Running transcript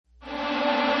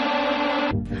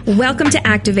Welcome to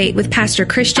Activate with Pastor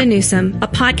Christian Newsome, a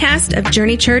podcast of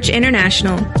Journey Church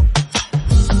International.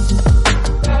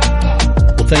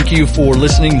 Well, thank you for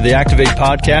listening to the Activate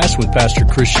podcast with Pastor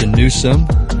Christian Newsome.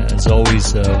 As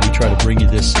always, we try to bring you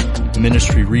this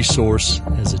ministry resource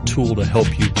as a tool to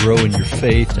help you grow in your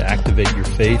faith, to activate your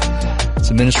faith. It's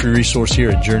a ministry resource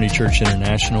here at Journey Church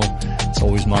International. It's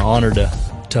always my honor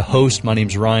to host. My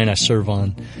name's Ryan. I serve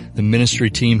on the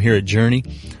ministry team here at Journey.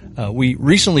 We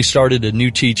recently started a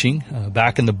new teaching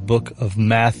back in the book of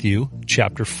Matthew,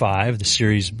 chapter 5. The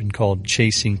series has been called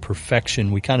Chasing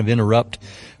Perfection. We kind of interrupt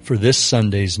for this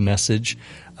Sunday's message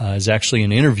is actually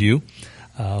an interview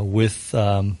with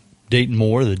Dayton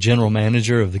Moore, the general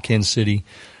manager of the Kansas City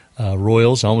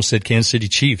Royals. I almost said Kansas City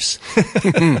Chiefs.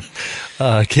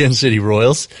 Kansas City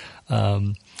Royals.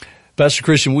 Pastor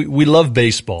Christian, we love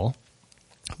baseball.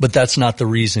 But that's not the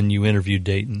reason you interviewed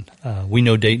Dayton. We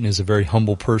know Dayton is a very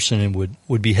humble person and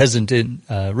would be hesitant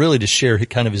really to share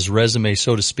kind of his resume,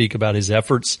 so to speak, about his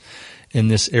efforts in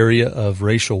this area of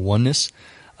racial oneness.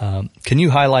 Can you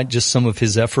highlight just some of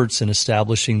his efforts in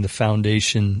establishing the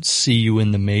foundation, See You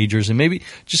in the Majors, and maybe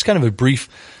just kind of a brief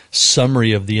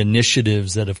summary of the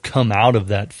initiatives that have come out of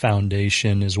that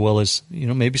foundation, as well as,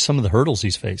 maybe some of the hurdles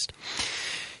he's faced?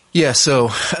 Yeah,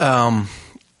 so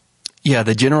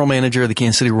the general manager of the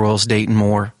Kansas City Royals, Dayton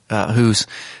Moore, who's,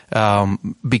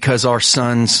 because our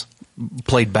sons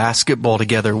played basketball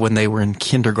together when they were in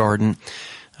kindergarten,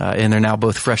 and they're now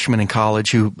both freshmen in college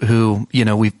who,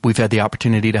 we've had the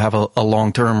opportunity to have a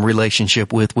long-term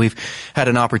relationship with. We've had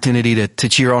an opportunity to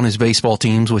cheer on his baseball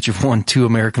teams, which have won 2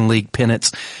 American League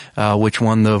pennants, which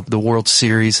won the World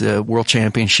Series, World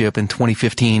Championship in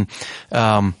 2015.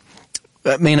 A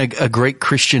great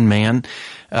Christian man.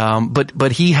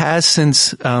 But he has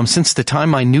since the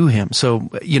time I knew him. So,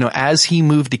 as he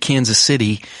moved to Kansas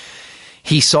City,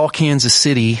 he saw Kansas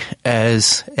City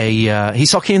as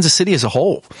a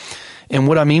whole. And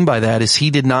what I mean by that is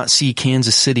he did not see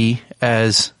Kansas City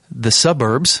as the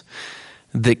suburbs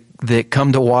that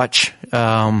come to watch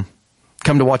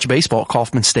baseball at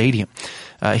Kauffman Stadium.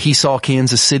 He saw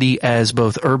Kansas City as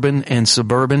both urban and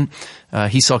suburban.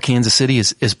 He saw Kansas City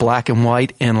as black and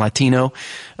white and Latino.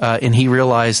 And he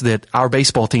realized that our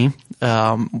baseball team,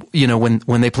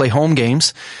 when they play home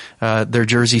games, their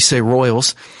jerseys say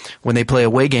Royals. When they play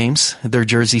away games, their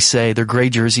gray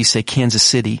jerseys say Kansas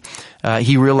City.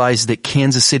 He realized that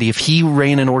Kansas City, if he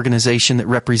ran an organization that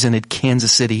represented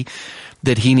Kansas City,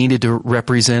 that he needed to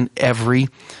represent every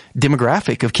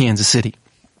demographic of Kansas City.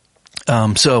 He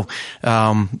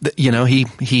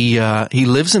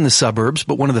lives in the suburbs,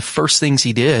 but one of the first things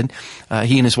he did,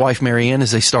 he and his wife Marianne, as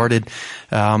they started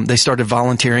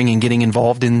volunteering and getting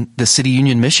involved in the City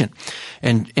Union mission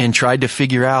and tried to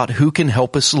figure out who can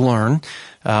help us learn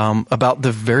about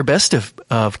the very best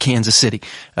of Kansas City.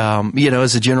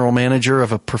 As a general manager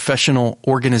of a professional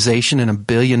organization in a $1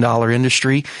 billion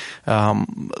industry,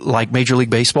 like Major League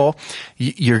Baseball,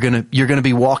 you're gonna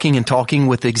be walking and talking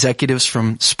with executives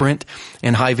from Sprint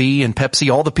and Hy-Vee and Pepsi,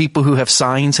 all the people who have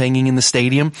signs hanging in the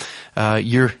stadium.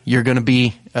 You're gonna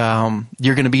be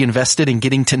invested in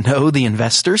getting to know the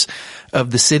investors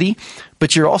of the city,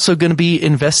 but you're also going to be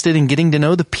invested in getting to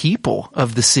know the people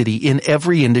of the city in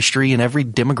every industry, in every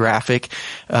demographic,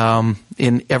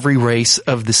 in every race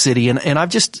of the city. And I've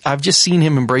just seen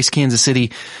him embrace Kansas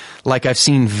City like I've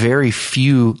seen very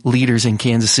few leaders in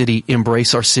Kansas City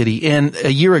embrace our city. And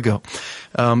a year ago,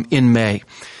 in May,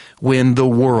 when the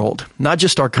world, not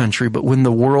just our country, but when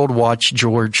the world watched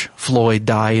George Floyd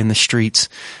die in the streets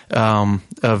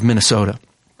of Minnesota,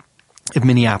 of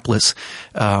Minneapolis,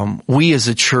 we as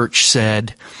a church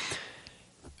said,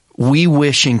 we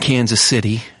wish in Kansas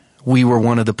City we were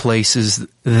one of the places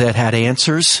that had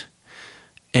answers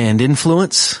and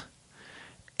influence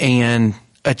and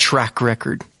a track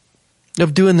record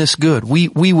of doing this good. We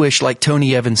wish, like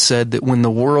Tony Evans said, that when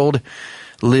the world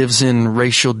lives in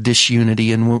racial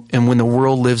disunity and when the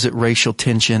world lives at racial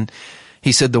tension,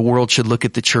 he said the world should look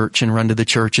at the church and run to the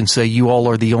church and say, you all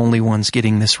are the only ones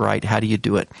getting this right. How do you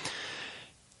do it?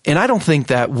 And I don't think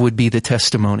that would be the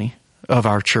testimony of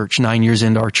our church, 9 years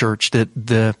into our church,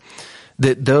 that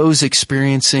those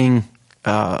experiencing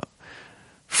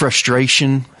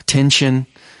frustration, tension,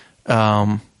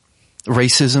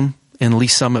 racism, and Lee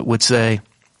Summit would say,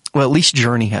 well, at least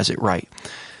Journey has it right.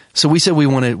 So we said we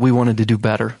wanted to do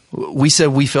better. We said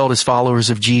we felt as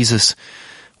followers of Jesus,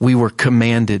 we were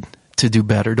commanded to do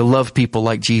better, to love people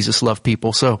like Jesus loved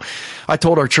people. So I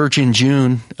told our church in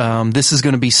June, this is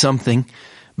going to be something,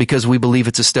 because we believe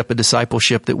it's a step of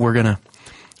discipleship that we're going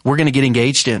to get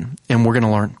engaged in and we're going to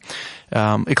learn.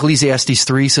 Ecclesiastes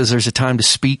 3 says there's a time to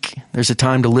speak. There's a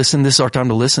time to listen. This is our time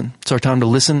to listen. It's our time to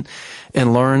listen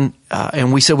and learn.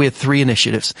 And we said we had 3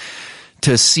 initiatives: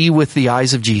 to see with the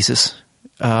eyes of Jesus,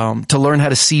 to learn how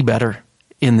to see better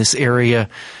in this area,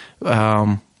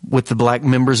 with the black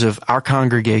members of our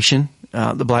congregation,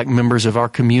 the black members of our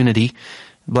community,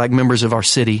 black members of our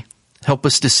city. Help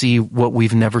us to see what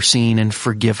we've never seen and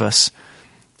forgive us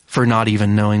for not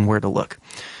even knowing where to look.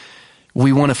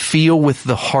 We want to feel with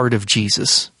the heart of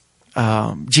Jesus.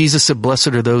 Jesus said, "Blessed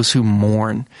are those who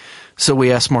mourn." So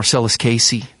we asked Marcellus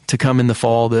Casey to come in the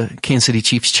fall, the Kansas City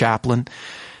Chiefs chaplain,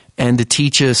 and to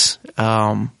teach us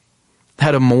how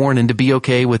to mourn and to be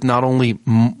okay with not only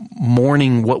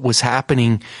mourning what was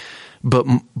happening, but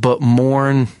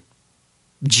mourn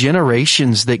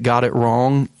generations that got it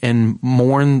wrong and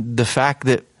mourn the fact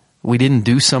that we didn't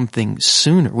do something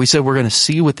sooner. We said we're going to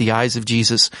see with the eyes of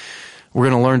Jesus. We're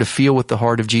going to learn to feel with the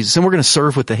heart of Jesus, and we're going to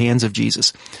serve with the hands of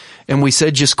Jesus. And we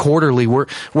said just quarterly, we're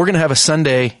going to have a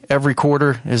Sunday every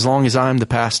quarter, as long as I'm the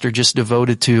pastor, just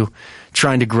devoted to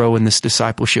trying to grow in this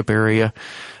discipleship area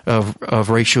of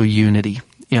racial unity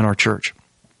in our church.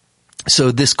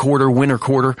 So this quarter, winter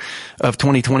quarter of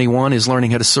 2021, is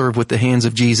learning how to serve with the hands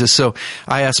of Jesus. So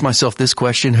I asked myself this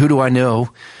question: who do I know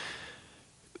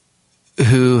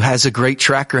who has a great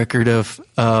track record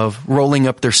of rolling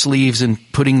up their sleeves and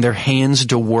putting their hands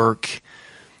to work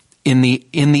in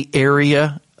the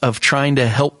area of trying to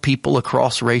help people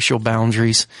across racial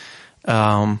boundaries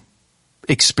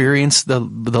experience the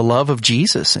love of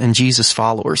Jesus and Jesus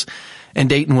followers? And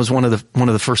Dayton was one of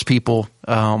the first people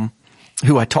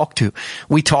who I talked to.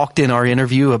 We talked in our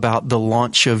interview about the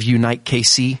launch of Unite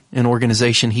KC, an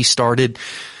organization he started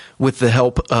with the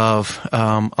help of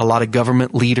a lot of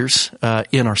government leaders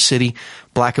in our city,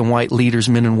 black and white leaders,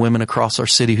 men and women across our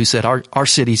city, who said our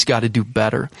city's got to do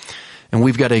better, and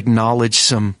we've got to acknowledge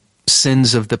some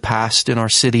sins of the past in our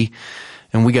city,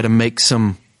 and we got to make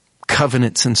some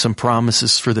covenants and some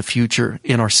promises for the future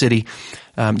in our city.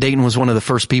 Dayton was one of the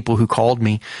first people who called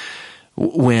me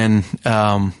when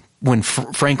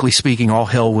frankly speaking, all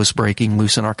hell was breaking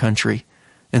loose in our country,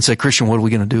 and said, "Christian, what are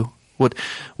we going to do? What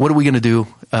are we going to do?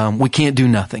 We can't do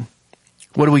nothing.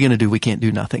 What are we going to do? We can't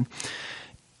do nothing."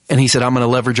 And he said, "I'm going to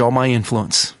leverage all my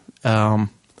influence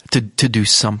to do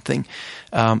something."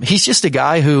 He's just a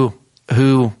guy who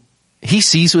he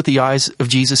sees with the eyes of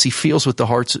Jesus. He feels with the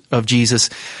hearts of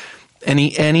Jesus. And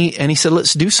he said,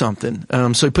 "Let's do something."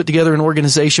 So he put together an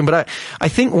organization. But I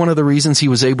think one of the reasons he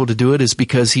was able to do it is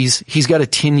because he's got a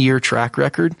 10-year track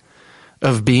record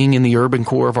of being in the urban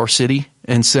core of our city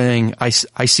and saying, I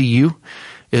see you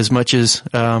as much as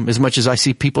I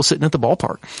see people sitting at the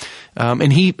ballpark.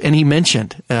 And he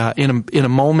mentioned, in a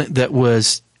moment that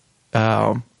was,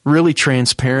 really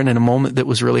transparent, in a moment that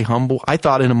was really humble. I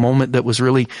thought in a moment that was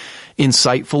really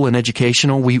insightful and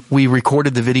educational. We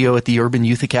recorded the video at the Urban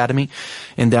Youth Academy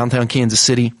in downtown Kansas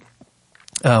City,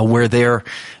 where they're,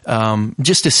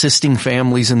 just assisting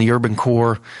families in the urban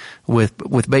core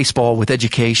with baseball, with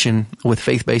education, with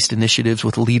faith-based initiatives,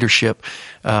 with leadership.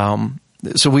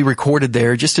 So we recorded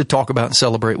there just to talk about and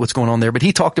celebrate what's going on there. But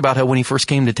he talked about how when he first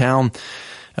came to town,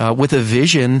 with a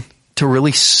vision to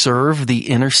really serve the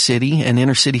inner city and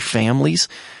inner city families,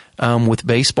 with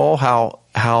baseball,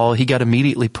 how he got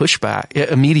immediate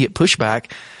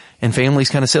pushback, and families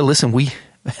kind of said, "Listen, we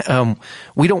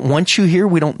don't want you here.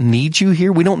 We don't need you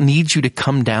here. We don't need you to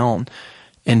come down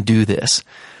and do this."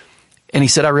 And he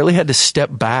said, "I really had to step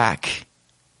back,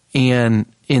 and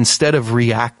instead of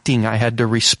reacting, I had to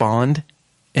respond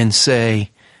and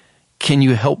say, can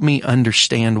you help me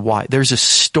understand why?" There's a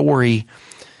story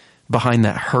behind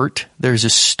that hurt. There's a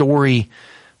story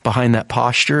behind that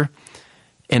posture.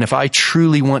 And if I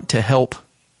truly want to help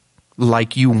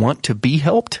like you want to be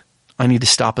helped, I need to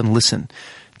stop and listen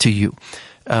to you.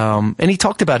 And he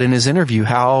talked about in his interview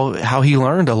how he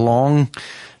learned a long,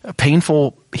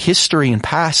 painful history and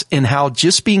past, and how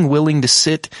just being willing to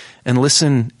sit and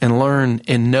listen and learn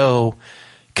and know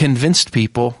convinced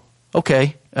people,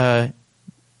 okay,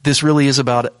 this really is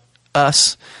about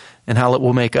us and how it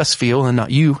will make us feel, and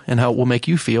not you and how it will make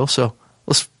you feel. So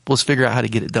let's figure out how to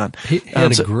get it done. He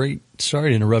had sorry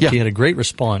to interrupt. Yeah. He had a great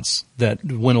response that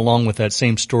went along with that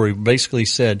same story. Basically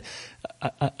said,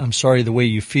 I'm sorry the way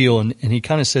you feel. And he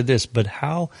kind of said this, but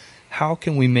how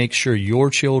can we make sure your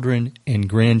children and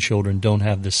grandchildren don't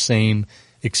have the same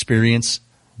experience,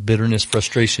 bitterness,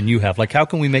 frustration you have? Like, how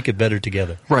can we make it better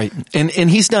together? Right. And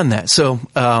he's done that. So,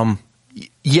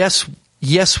 yes,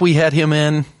 we had him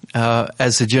in,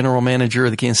 as the general manager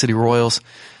of the Kansas City Royals,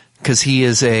 because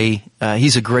he's a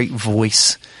great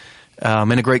voice,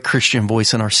 and a great Christian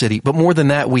voice in our city. But more than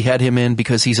that, we had him in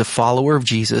because he's a follower of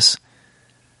Jesus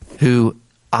who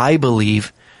I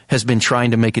believe has been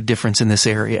trying to make a difference in this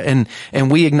area.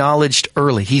 And we acknowledged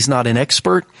early, he's not an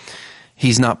expert.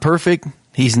 He's not perfect.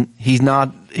 He's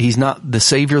not the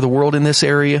savior of the world in this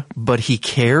area, but he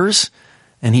cares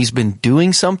and he's been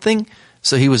doing something.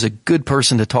 So he was a good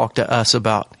person to talk to us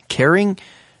about caring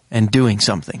and doing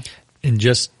something. And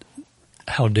just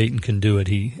how Dayton can do it.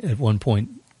 At one point,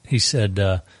 he said,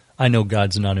 I know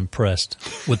God's not impressed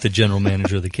with the general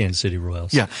manager of the Kansas City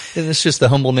Royals. Yeah. And it's just the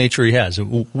humble nature he has.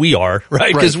 We are,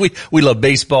 right? Because we love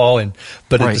baseball,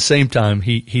 but at the same time,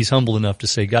 he's humble enough to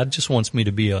say, God just wants me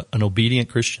to be an obedient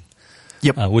Christian.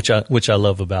 Yep. Which I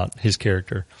love about his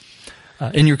character.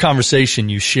 In your conversation,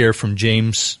 you share from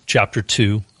James chapter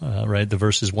 2, right, the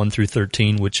verses 1 through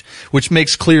 13, which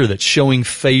makes clear that showing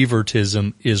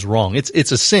favoritism is wrong.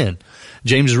 It's a sin.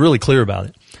 James is really clear about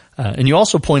it. And you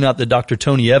also point out that Dr.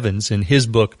 Tony Evans, in his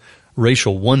book,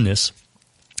 Racial Oneness,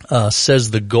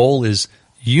 says the goal is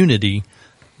unity,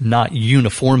 not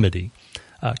uniformity.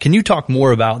 Can you talk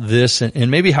more about this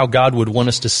and maybe how God would want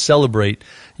us to celebrate?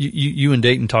 You and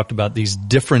Dayton talked about these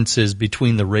differences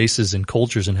between the races and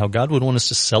cultures and how God would want us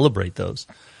to celebrate those.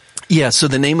 Yeah, so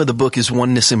the name of the book is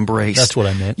Oneness Embraced. That's what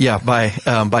I meant. Yeah,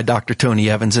 by Dr. Tony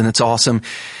Evans, and it's awesome.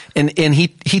 And he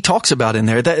talks about in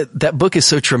there that book is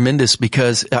so tremendous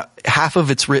because half of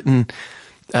it's written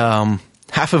to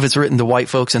white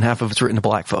folks and half of it's written to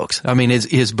black folks. I mean,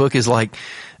 his book is like,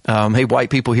 hey, white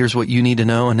people, here's what you need to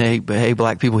know, and hey,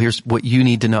 black people, here's what you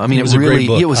need to know. I mean, it was really, a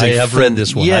great book. I have read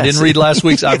this one. Yes. I didn't read last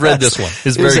week's. I've read this one.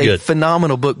 It's very good. It was a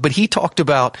phenomenal book. But he talked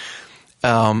about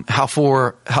how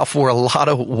for a lot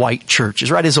of white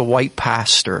churches, right, as a white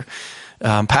pastor,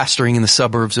 pastoring in the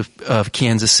suburbs of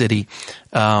Kansas City,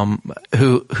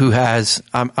 who has,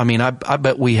 I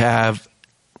bet we have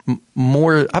a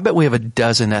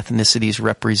dozen ethnicities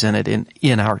represented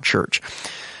in our church.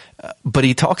 But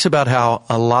he talks about how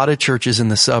a lot of churches in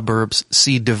the suburbs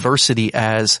see diversity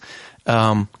as,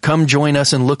 come join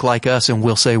us and look like us and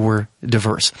we'll say we're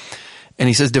diverse. And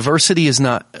he says diversity is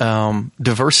not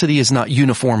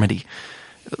uniformity.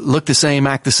 Look the same,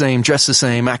 act the same, dress the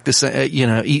same, act the same,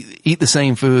 eat the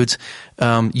same foods.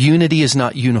 Unity is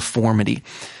not uniformity.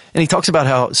 And he talks about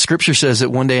how Scripture says that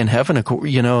one day in heaven,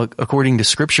 according to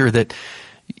Scripture, that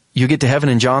you get to heaven,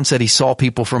 and John said he saw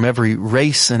people from every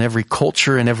race and every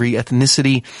culture and every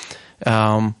ethnicity,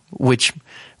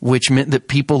 which meant that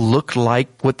people looked like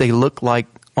what they look like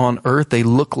on earth. They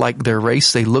look like their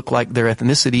race. They look like their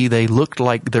ethnicity. They looked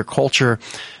like their culture.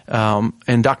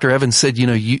 And Dr. Evans said,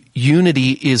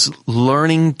 unity is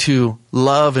learning to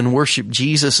love and worship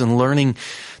Jesus and learning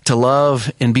to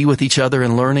love and be with each other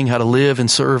and learning how to live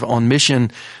and serve on mission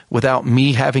without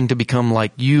me having to become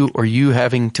like you or you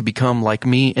having to become like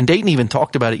me. And Dayton even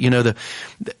talked about it.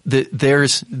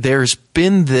 There's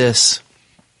been this,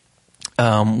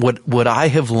 what I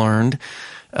have learned,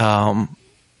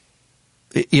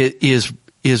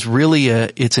 is really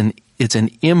it's an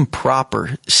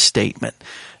improper statement.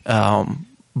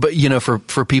 But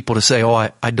for people to say, oh,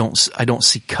 I don't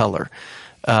see color.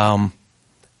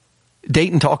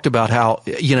 Dayton talked about how,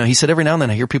 he said every now and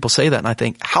then I hear people say that and I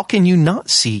think, how can you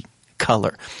not see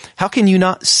color? How can you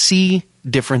not see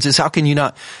differences? How can you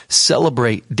not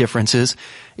celebrate differences?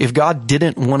 If God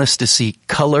didn't want us to see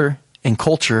color and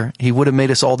culture, he would have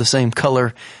made us all the same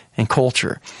color and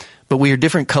culture. But we are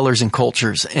different colors and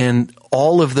cultures, and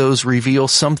all of those reveal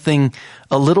something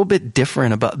a little bit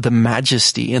different about the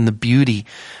majesty and the beauty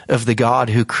of the God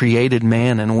who created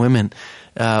man and woman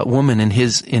in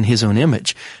his own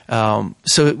image.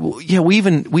 We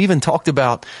even talked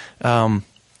about the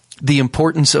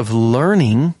importance of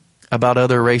learning about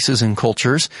other races and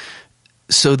cultures,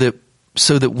 so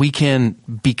that we can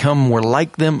become more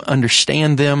like them,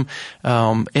 understand them,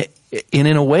 and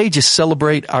in a way just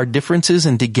celebrate our differences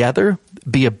and together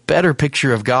be a better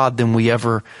picture of God than we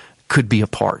ever could be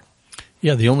apart.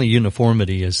 Yeah, the only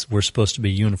uniformity is we're supposed to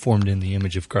be uniformed in the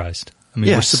image of Christ. I mean,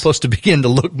 yes. We're supposed to begin to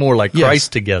look more like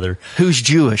Christ together. Who's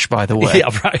Jewish, by the way.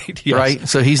 Yeah, right. Yes. Right?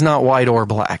 So he's not white or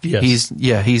black. Yes.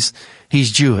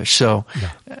 He's Jewish. So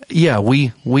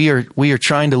we are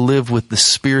trying to live with the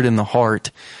spirit and the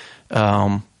heart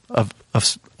of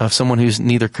someone who's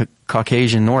neither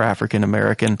Caucasian nor African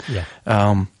American.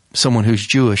 Yeah. Someone who's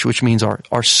Jewish, which means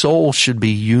our soul should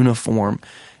be uniform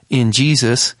in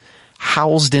Jesus,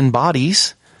 housed in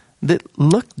bodies that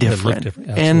look different,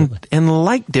 and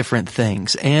like different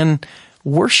things and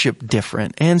worship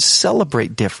different and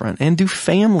celebrate different and do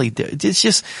family. It's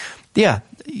just,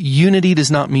 unity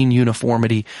does not mean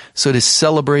uniformity. So it is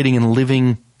celebrating and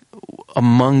living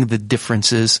among the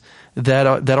differences that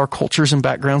our cultures and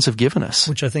backgrounds have given us.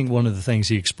 Which I think one of the things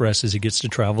he expresses, he gets to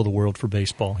travel the world for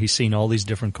baseball. He's seen all these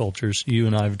different cultures. You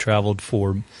and I have traveled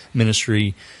for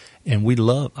ministry, and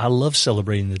I love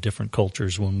celebrating the different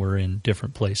cultures when we're in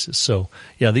different places. So,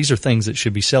 yeah, these are things that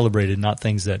should be celebrated, not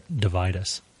things that divide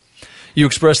us. You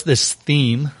expressed this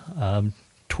theme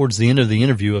towards the end of the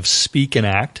interview of speak and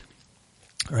act.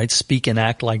 Right, speak and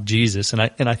act like Jesus, and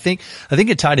I think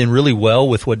it tied in really well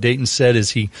with what Dayton said as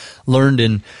he learned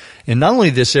in not only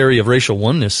this area of racial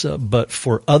oneness, but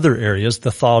for other areas,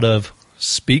 the thought of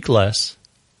speak less,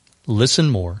 listen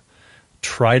more,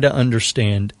 try to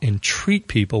understand, and treat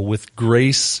people with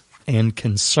grace and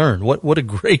concern. What a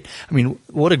great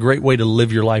way to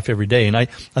live your life every day, and I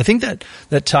think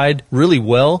that tied really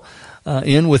well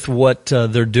in with what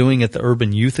they're doing at the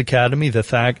Urban Youth Academy, the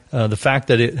fact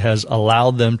that it has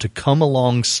allowed them to come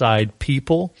alongside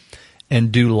people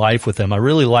and do life with them. I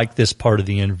really like this part of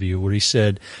the interview where he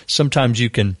said sometimes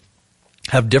you can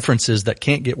have differences that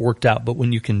can't get worked out, but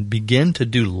when you can begin to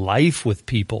do life with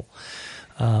people,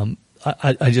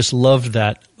 I just loved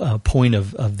that point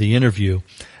of the interview.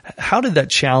 How did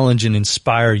that challenge and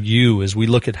inspire you as we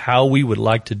look at how we would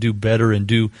like to do better and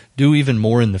do even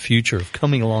more in the future of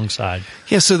coming alongside?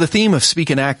 Yeah, so the theme of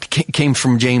speak and act came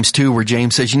from James 2, where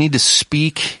James says you need to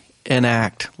speak and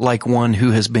act like one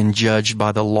who has been judged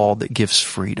by the law that gives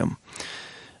freedom.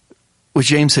 Which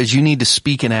James says you need to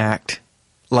speak and act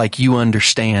like you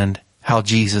understand how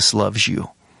Jesus loves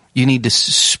you. You need to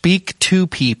speak to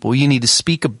people. You need to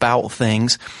speak about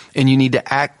things, and you need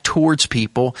to act towards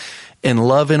people and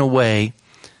love in a way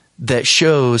that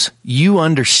shows you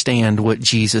understand what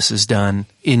Jesus has done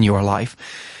in your life.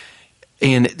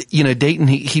 And, Dayton,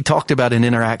 he talked about an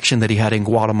interaction that he had in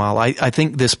Guatemala. I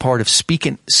think this part of speak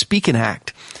and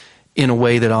act in a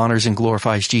way that honors and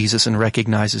glorifies Jesus and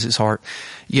recognizes his heart.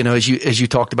 As you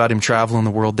talked about him traveling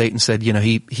the world, Dayton said,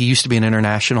 he used to be an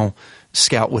international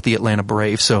scout with the Atlanta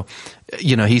Braves. So,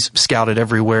 he's scouted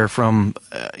everywhere from,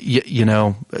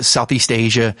 Southeast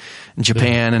Asia,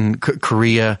 Japan and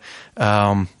Korea,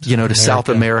 to South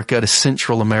America, to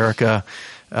Central America.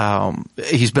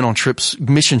 He's been on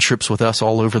mission trips with us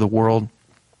all over the world.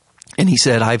 And he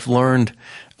said, I've learned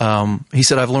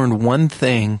one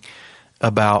thing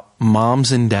about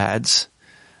moms and dads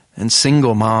and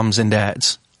single moms and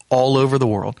dads all over the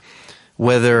world,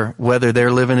 whether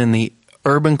they're living in the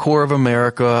urban core of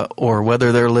America or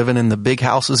whether they're living in the big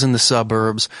houses in the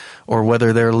suburbs or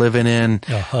whether they're living in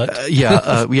a hut.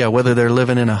 Whether they're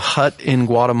living in a hut in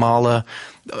Guatemala,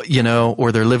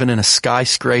 or they're living in a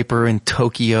skyscraper in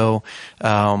Tokyo,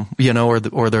 or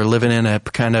they're living in a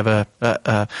kind of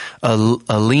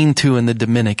a lean-to in the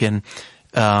Dominican.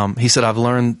 He said, I've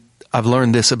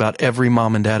learned this about every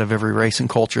mom and dad of every race and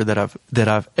culture that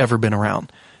I've ever been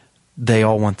around. They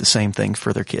all want the same things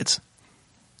for their kids.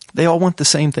 They all want the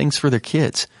same things for their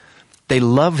kids. They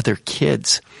love their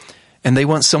kids, and they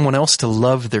want someone else to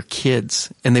love their kids,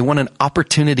 and they want an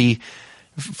opportunity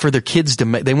for their kids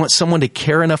they want someone to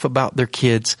care enough about their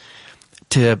kids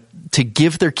to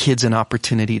give their kids an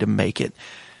opportunity to make it.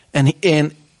 And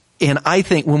I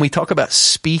think when we talk about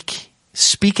speak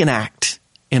and act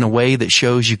in a way that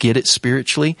shows you get it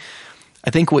spiritually, I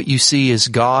think what you see is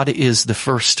God is the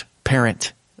first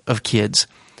parent of kids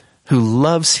who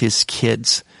loves his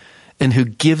kids and who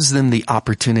gives them the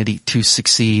opportunity to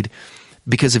succeed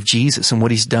because of Jesus and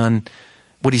what he's done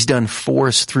for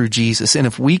us through Jesus. And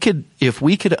if we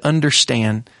could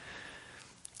understand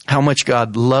how much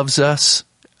God loves us,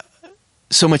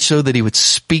 so much so that he would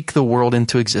speak the world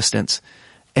into existence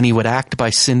and he would act by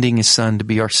sending his son to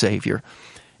be our Savior.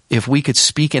 If we could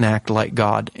speak and act like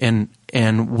God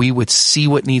and we would see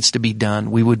what needs to be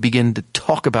done, we would begin to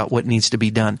talk about what needs to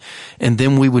be done, and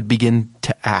then we would begin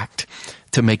to act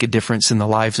to make a difference in the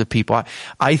lives of people.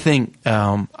 I think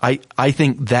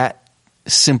that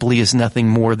simply is nothing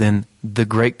more than the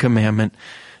great commandment,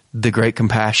 the great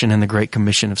compassion, and the great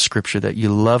commission of Scripture, that you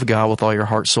love God with all your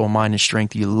heart, soul, mind, and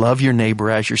strength. You love your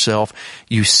neighbor as yourself.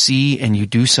 You see and you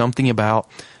do something about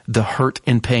the hurt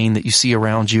and pain that you see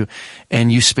around you,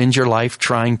 and you spend your life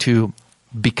trying to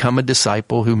become a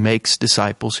disciple who makes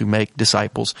disciples, who make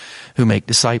disciples, who make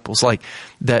disciples. Like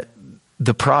that,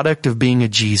 the product of being a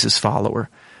Jesus follower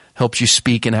helps you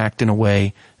speak and act in a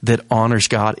way that honors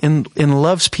God and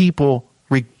loves people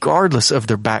regardless of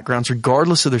their backgrounds,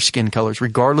 regardless of their skin colors,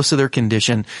 regardless of their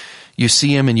condition. You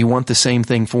see them and you want the same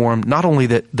thing for them, not only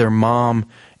that their mom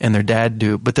and their dad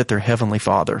do, but that their Heavenly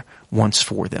Father wants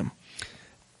for them.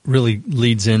 Really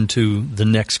leads into the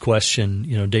next question.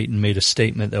 Dayton made a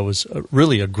statement that was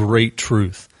really a great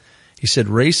truth. He said,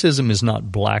 racism is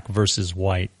not black versus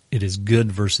white. it is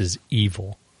good versus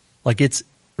evil. Like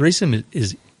racism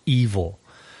is evil.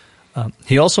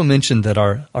 He also mentioned that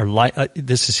our life,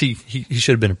 he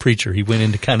should have been a preacher. He went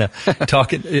into kind of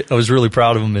talking. I was really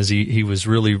proud of him as he was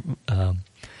really,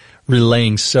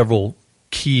 relaying several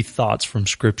key thoughts from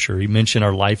Scripture. He mentioned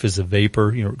our life is a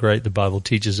vapor, right? The Bible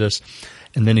teaches us.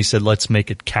 And then he said, let's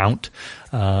make it count.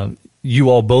 You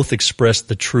all both expressed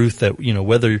the truth that,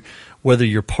 whether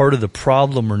you're part of the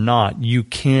problem or not, you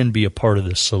can be a part of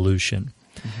the solution.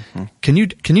 Mm-hmm.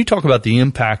 Can you talk about the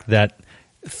impact that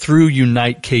through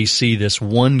Unite KC, this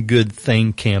One Good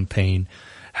Thing campaign,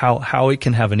 how it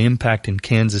can have an impact in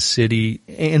Kansas City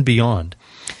and beyond?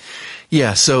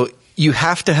 Yeah, so you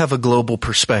have to have a global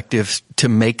perspective to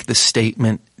make the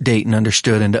statement Dayton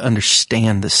understood and to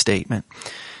understand the statement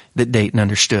that Dayton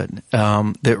understood,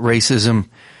 that racism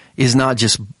is not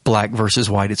just black versus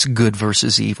white, it's good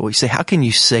versus evil. You say, how can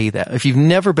you say that? If you've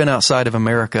never been outside of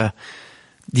America,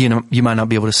 you might not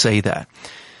be able to say that.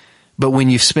 But when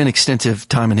you've spent extensive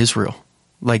time in Israel,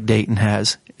 like Dayton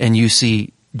has, and you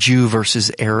see Jew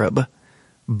versus Arab,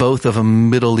 both of a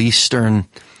Middle Eastern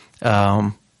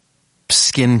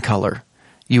skin color,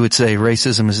 you would say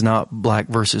racism is not black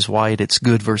versus white, it's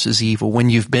good versus evil. When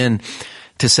you've been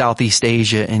to Southeast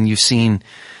Asia and you've seen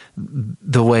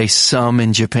the way some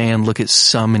in Japan look at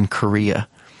some in Korea,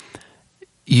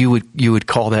 you would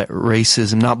call that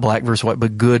racism, not black versus white,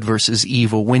 but good versus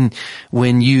evil.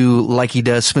 When you, like he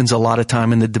does, spends a lot of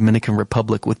time in the Dominican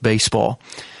Republic with baseball,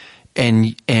 and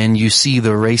you see the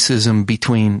racism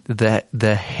between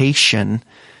the Haitian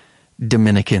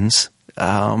Dominicans,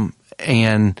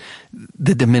 and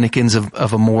the Dominicans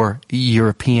of a more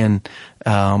European,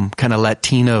 kind of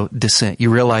Latino descent, you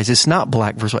realize it's not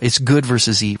black versus white, it's good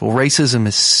versus evil. Racism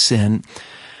is sin,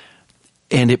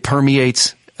 and it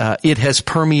permeates. It has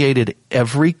permeated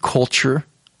every culture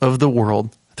of the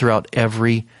world throughout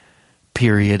every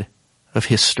period of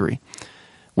history,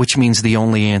 which means the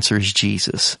only answer is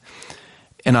Jesus.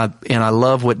 And I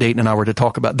love what Dayton and I were to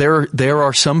talk about. There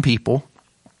are some people,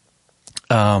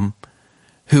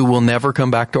 who will never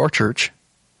come back to our church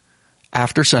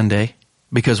after Sunday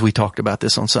because we talked about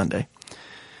this on Sunday.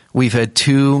 We've had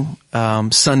 2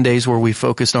 Sundays where we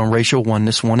focused on racial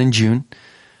oneness, one in June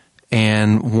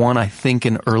and one, I think,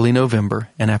 in early November.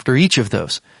 And after each of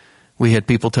those, we had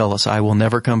people tell us, I will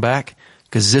never come back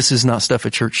because this is not stuff a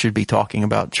church should be talking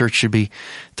about. Church should be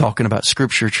talking about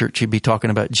Scripture. Church should be talking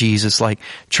about Jesus. Like,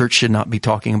 church should not be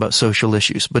talking about social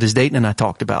issues. But as Dayton and I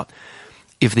talked about,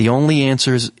 if the only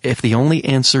answer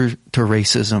to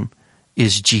racism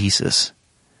is Jesus,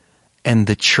 and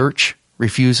the church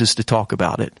refuses to talk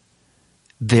about it,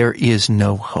 there is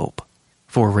no hope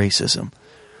for racism.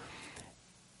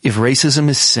 If racism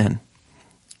is sin,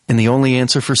 and the only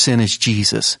answer for sin is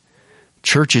Jesus,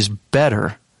 churches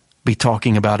better be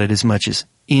talking about it as much as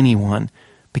anyone,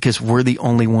 because we're the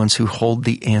only ones who hold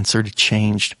the answer to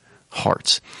changed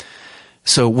hearts.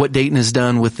 So what Dayton has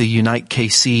done with the Unite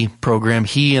KC program,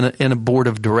 he and a board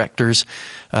of directors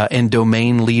and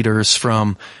domain leaders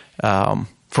from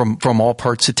all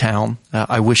parts of town.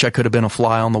 I wish I could have been a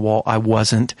fly on the wall. I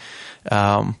wasn't.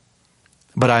 But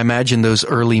I imagine those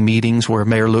early meetings where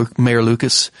Mayor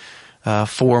Lucas,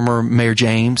 former Mayor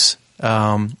James,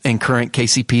 and current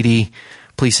KCPD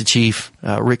Police Chief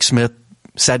Rick Smith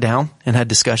sat down and had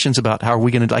discussions about how are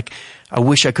we going to, I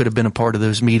wish I could have been a part of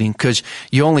those meetings, because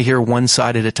you only hear one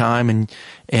side at a time,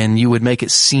 and you would make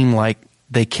it seem like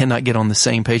they cannot get on the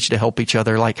same page to help each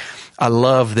other. Like, I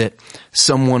love that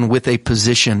someone with a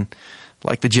position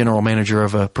like the general manager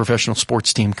of a professional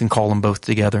sports team can call them both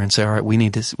together and say, all right, we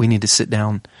need to sit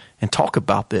down and talk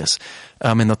about this.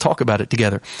 And they'll talk about it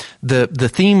together. The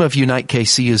theme of Unite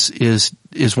KC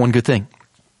is one good thing.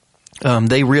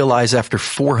 They realize after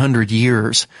 400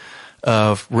 years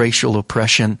of racial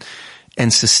oppression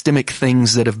and systemic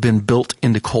things that have been built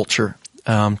into culture,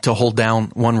 to hold down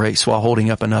one race while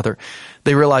holding up another,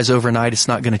 they realize overnight it's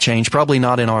not going to change. Probably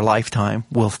not in our lifetime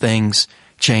will things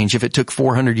change. If it took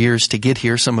 400 years to get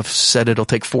here, some have said it'll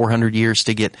take 400 years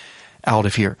to get out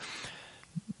of here.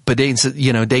 But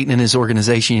Dayton and his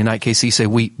organization, Unite KC, say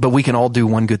we can all do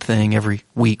one good thing every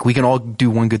week. We can all do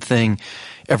one good thing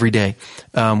every day.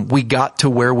 We got to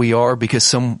where we are because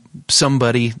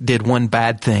somebody did one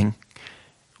bad thing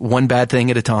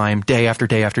at a time, day after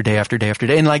day after day after day after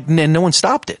day, and no one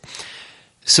stopped it.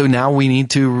 So now we need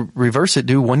to reverse it,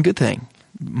 do one good thing.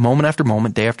 Moment after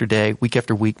moment, day after day, week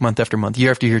after week, month after month,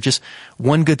 year after year, just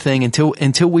one good thing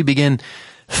until we begin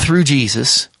through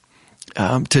Jesus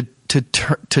to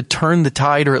turn the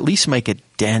tide, or at least make a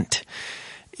dent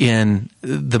in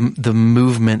the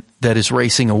movement that is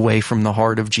racing away from the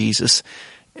heart of Jesus.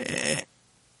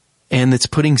 and that's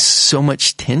putting so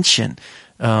much tension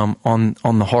on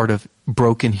the heart of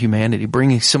broken humanity,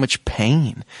 bringing so much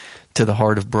pain to the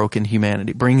heart of broken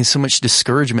humanity, bringing so much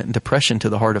discouragement and depression to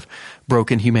the heart of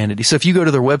broken humanity. So if you go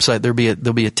to their website,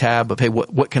 there'll be a tab of, hey,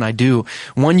 what can I do?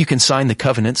 One, you can sign the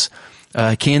covenants.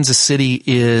 Kansas City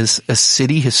is a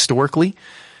city historically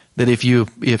that if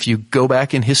you go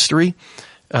back in history,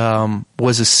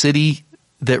 was a city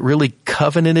that really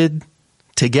covenanted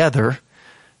together,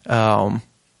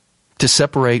 to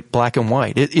separate black and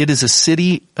white. It is a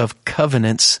city of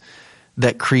covenants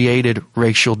that created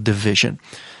racial division,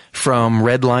 from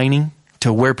redlining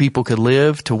to where people could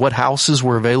live, to what houses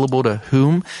were available to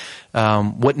whom,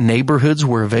 what neighborhoods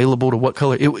were available to what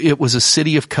color. It was a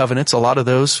city of covenants, a lot of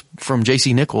those from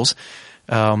J.C. Nichols,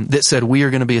 that said we are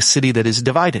going to be a city that is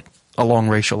divided along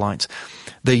racial lines.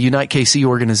 The Unite KC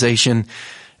organization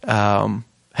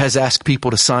has asked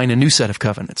people to sign a new set of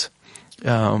covenants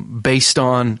based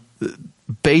on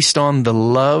the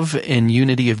love and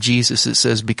unity of Jesus. It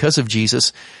says because of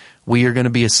Jesus, we are going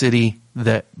to be a city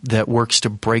that works to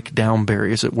break down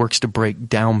barriers, that works to break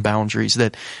down boundaries,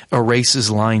 that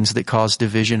erases lines that cause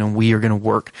division, and we are going to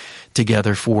work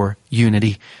together for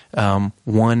unity,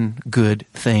 one good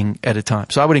thing at a time.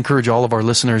 So I would encourage all of our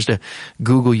listeners to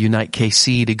Google Unite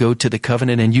KC, to go to the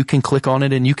covenant, and you can click on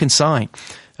it and you can sign.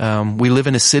 We live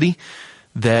in a city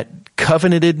that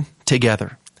covenanted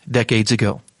together decades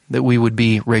ago that we would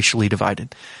be racially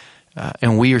divided.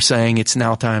 And we are saying it's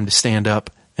now time to stand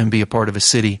up and be a part of a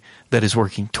city that is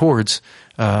working towards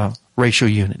racial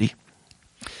unity.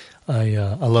 I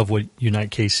love what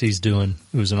Unite KC is doing.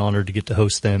 It was an honor to get to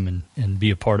host them and be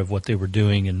a part of what they were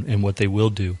doing and what they will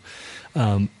do.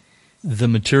 The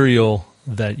material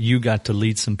that you got to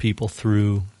lead some people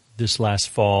through this last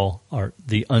fall are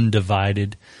the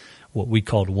Undivided, what we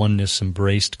called Oneness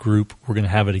Embraced group. We're going to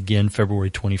have it again February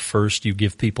 21st. You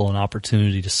give people an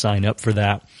opportunity to sign up for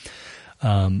that.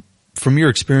 From your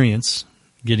experience,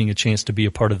 getting a chance to be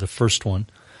a part of the first one,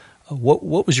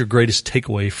 what was your greatest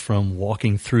takeaway from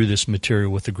walking through this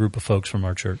material with a group of folks from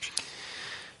our church?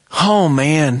 Oh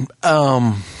man,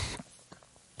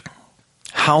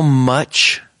 how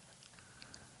much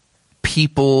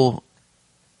people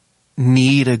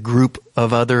need a group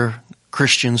of other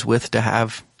Christians with to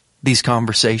have these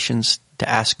conversations, to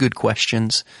ask good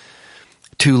questions,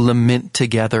 to lament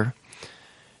together,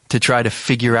 to try to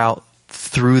figure out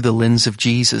through the lens of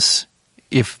Jesus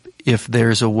if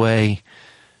there's a way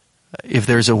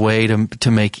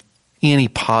to make any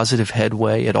positive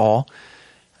headway at all.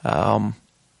 I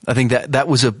think that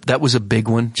was a big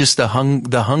one. Just the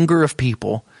hunger of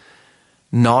people,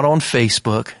 not on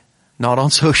Facebook, not on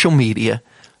social media,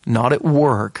 not at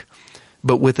work,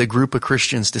 but with a group of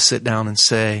Christians to sit down and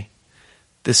say,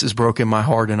 this has broken my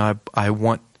heart, and I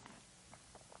want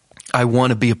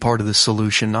to be a part of the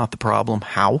solution, not the problem.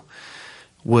 How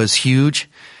was huge.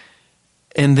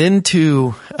 And then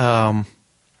to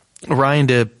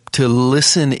Ryan, to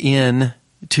listen in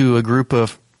to a group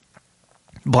of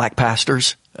black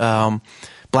pastors,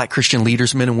 black Christian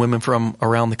leaders, men and women from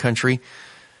around the country,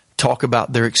 talk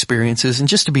about their experiences, and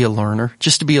just to be a learner,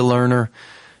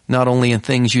 not only in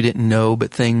things you didn't know,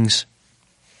 but things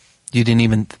you didn't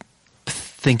even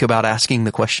think about asking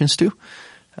the questions to,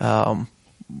 it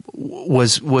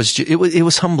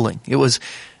was humbling. It was,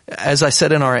 as I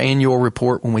said in our annual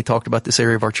report when we talked about this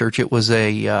area of our church, it was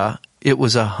a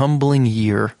humbling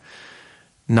year,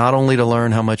 not only to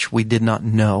learn how much we did not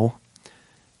know,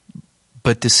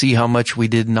 but to see how much we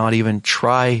did not even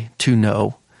try to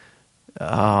know,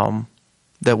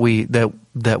 that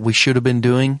we should have been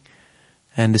doing,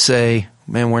 and to say,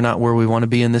 man, we're not where we want to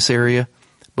be in this area,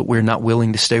 but we're not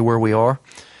willing to stay where we are.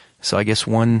 So I guess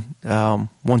one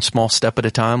small step at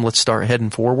a time, let's start heading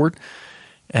forward.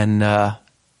 And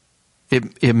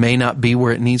it may not be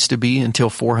where it needs to be until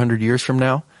 400 years from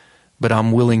now, but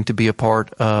I'm willing to be a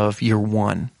part of year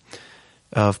one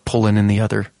of pulling in the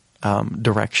other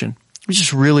direction. Which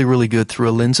is really, really good through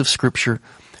a lens of Scripture,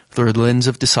 through a lens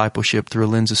of discipleship, through a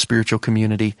lens of spiritual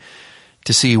community,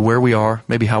 to see where we are,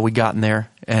 maybe how we got in there,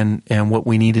 and what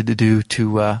we needed to do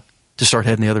to start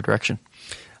heading the other direction.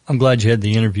 I'm glad you had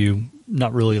the interview.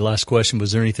 Not really the last question.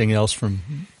 Was there anything else from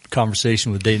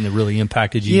conversation with Dayton that really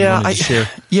impacted you? You wanted to share?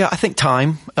 Yeah, I think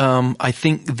time. I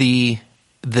think the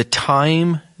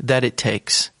time that it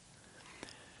takes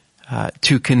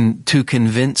to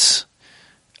convince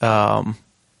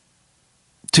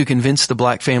the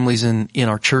black families in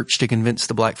our church, to convince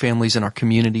the black families in our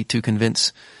community, to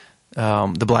convince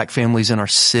the black families in our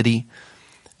city,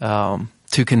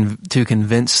 to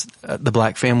convince the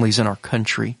black families in our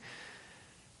country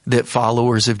that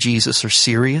followers of Jesus are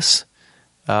serious,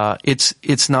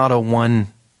 It's not a one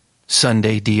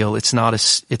Sunday deal. It's not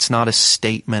a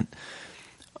statement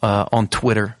on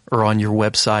Twitter or on your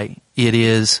website. It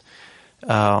is,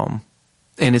 and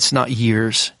it's not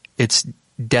years. It's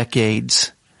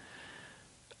decades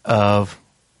of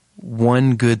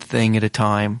one good thing at a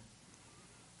time,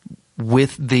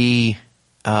 with the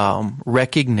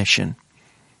recognition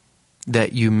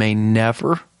that you may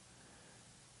never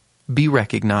be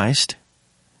recognized,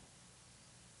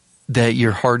 that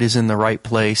your heart is in the right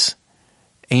place,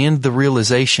 and the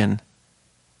realization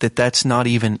that that's not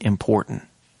even important.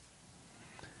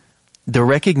 The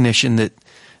recognition that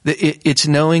it's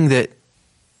knowing that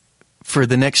for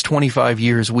the next 25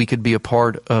 years we could be a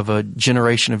part of a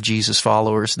generation of Jesus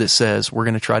followers that says we're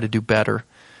going to try to do better,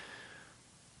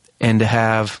 and to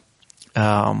have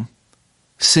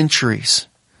centuries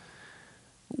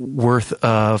worth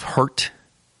of hurt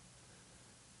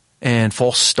and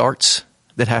false starts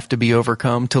that have to be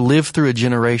overcome, to live through a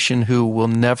generation who will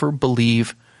never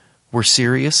believe we're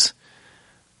serious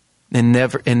and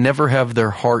never have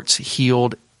their hearts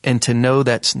healed, and to know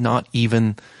that's not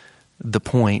even the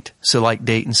point. So like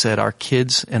Dayton said, our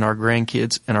kids and our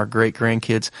grandkids and our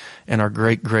great-grandkids and our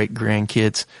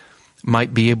great-great-grandkids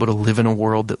might be able to live in a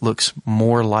world that looks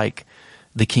more like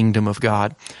the kingdom of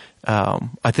God.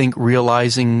 I think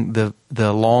realizing the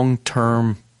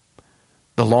long-term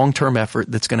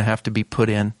effort that's going to have to be put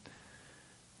in,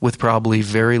 with probably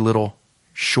very little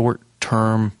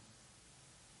short-term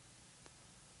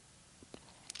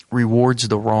rewards,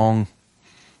 the wrong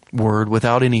word,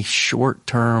 without any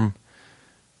short-term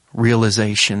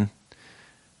realization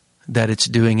that it's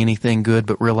doing anything good,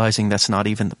 but realizing that's not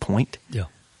even the point. Yeah.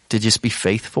 To just be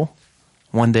faithful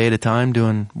one day at a time,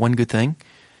 doing one good thing,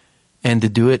 and to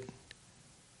do it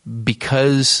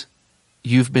because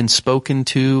you've been spoken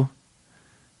to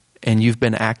and you've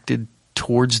been acted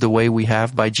towards the way we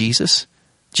have by Jesus,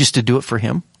 just to do it for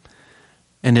Him.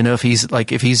 And to know if He's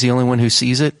the only one who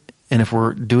sees it, and if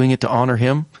we're doing it to honor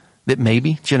Him, that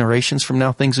maybe generations from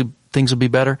now things will be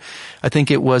better. I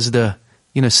think it was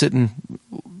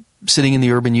sitting in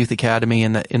the Urban Youth Academy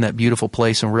in that beautiful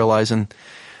place, and realizing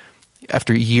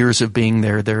after years of being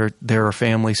there are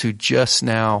families who just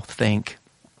now think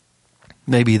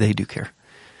maybe they do care,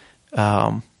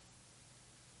 and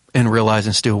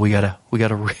realizing still we got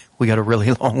a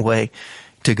really long way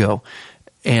to go.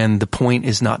 And the point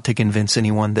is not to convince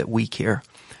anyone that we care.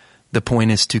 The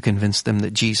point is to convince them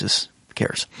that Jesus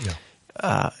cares. Yeah.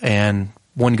 And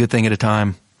one good thing at a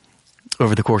time,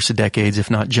 over the course of decades, if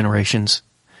not generations,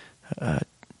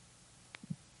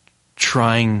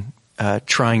 trying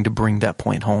to bring that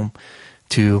point home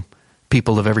to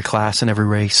people of every class and every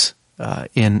race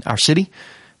in our city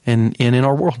and in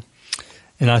our world.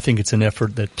 And I think it's an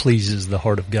effort that pleases the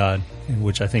heart of God,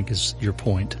 which I think is your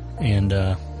point. And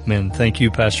man, thank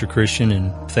you, Pastor Christian,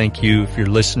 and thank you if you're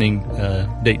listening,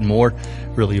 Dayton Moore.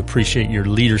 Really appreciate your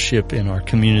leadership in our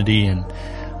community, and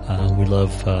we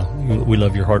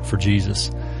love your heart for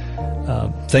Jesus.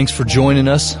 Thanks for joining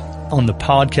us on the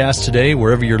podcast today,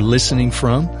 wherever you're listening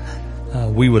from.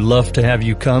 We would love to have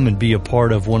you come and be a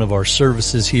part of one of our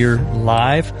services here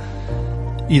live,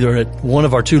 either at one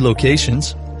of our two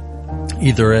locations,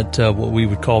 either at what we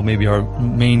would call maybe our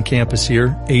main campus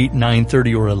here, 8,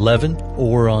 9:30, or 11,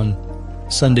 or on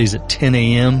Sundays at 10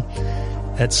 a.m.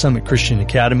 at Summit Christian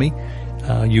Academy.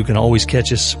 You can always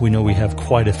catch us. We know we have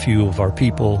quite a few of our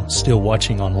people still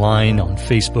watching online on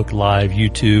Facebook Live,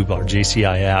 YouTube, our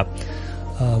JCI app.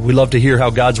 We love to hear how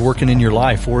God's working in your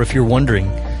life, or if you're wondering,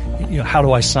 how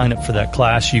do I sign up for that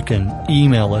class? You can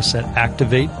email us at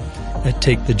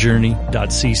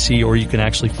activate@takethejourney.cc, or you can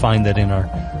actually find that in our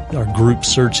group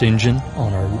search engine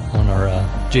on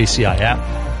our JCI app.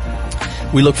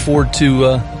 We look forward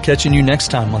to catching you next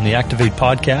time on the Activate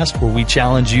podcast, where we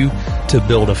challenge you to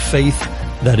build a faith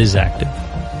that is active.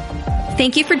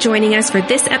 Thank you for joining us for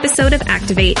this episode of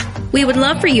Activate. We would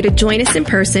love for you to join us in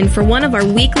person for one of our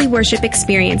weekly worship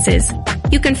experiences.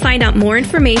 You can find out more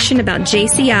information about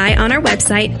JCI on our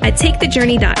website at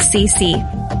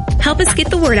takethejourney.cc. Help us get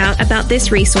the word out about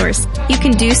this resource. You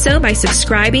can do so by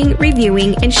subscribing,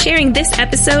 reviewing, and sharing this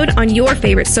episode on your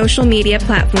favorite social media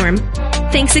platform.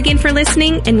 Thanks again for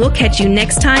listening, and we'll catch you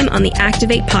next time on the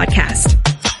Activate podcast.